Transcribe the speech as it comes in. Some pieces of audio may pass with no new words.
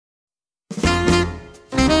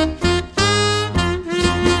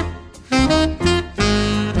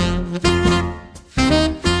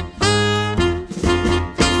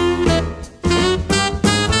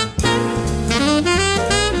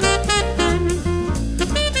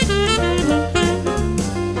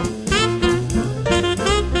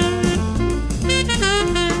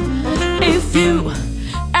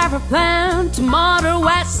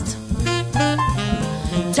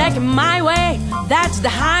my way, that's the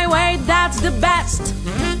highway, that's the best.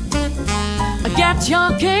 Get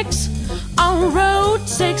your kicks on Route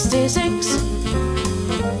 66.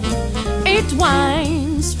 It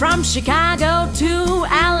winds from Chicago to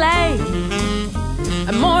LA,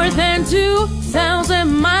 more than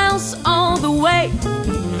 2,000 miles all the way.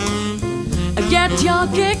 Get your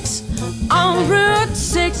kicks on Route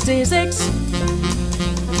 66.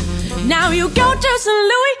 Now you go to St.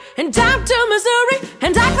 Louis and down to Missouri,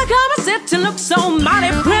 and Oklahoma City looks so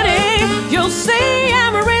mighty pretty. You'll see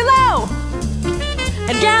Amarillo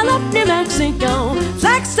and Gallup, New Mexico,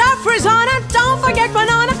 Flagstaff, Arizona, don't forget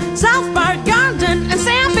Winona, South Park, Garden, and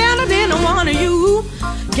San Bernardino. Wanna you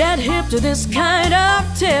get hip to this kind of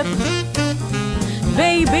tip?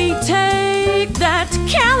 Baby, take that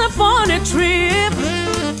California trip.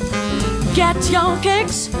 Get your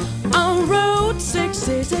kicks on Route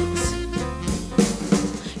 66.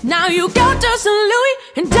 Now you go to St. Louis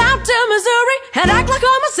and down to Missouri, and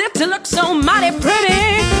Oklahoma City looks so mighty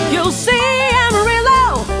pretty. You'll see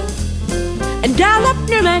Amarillo and Gallup,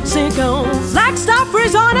 New Mexico, Flagstaff,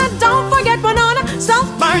 Arizona, don't forget Winona, South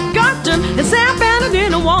Park, Garden, and San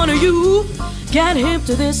Bernardino. Wanna you get hip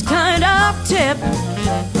to this kind of tip?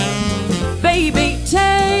 Baby,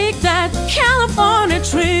 take that California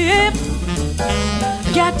trip.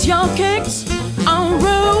 Get your kicks on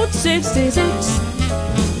Route 66.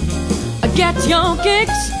 Get your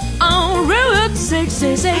kicks on Route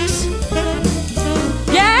 66.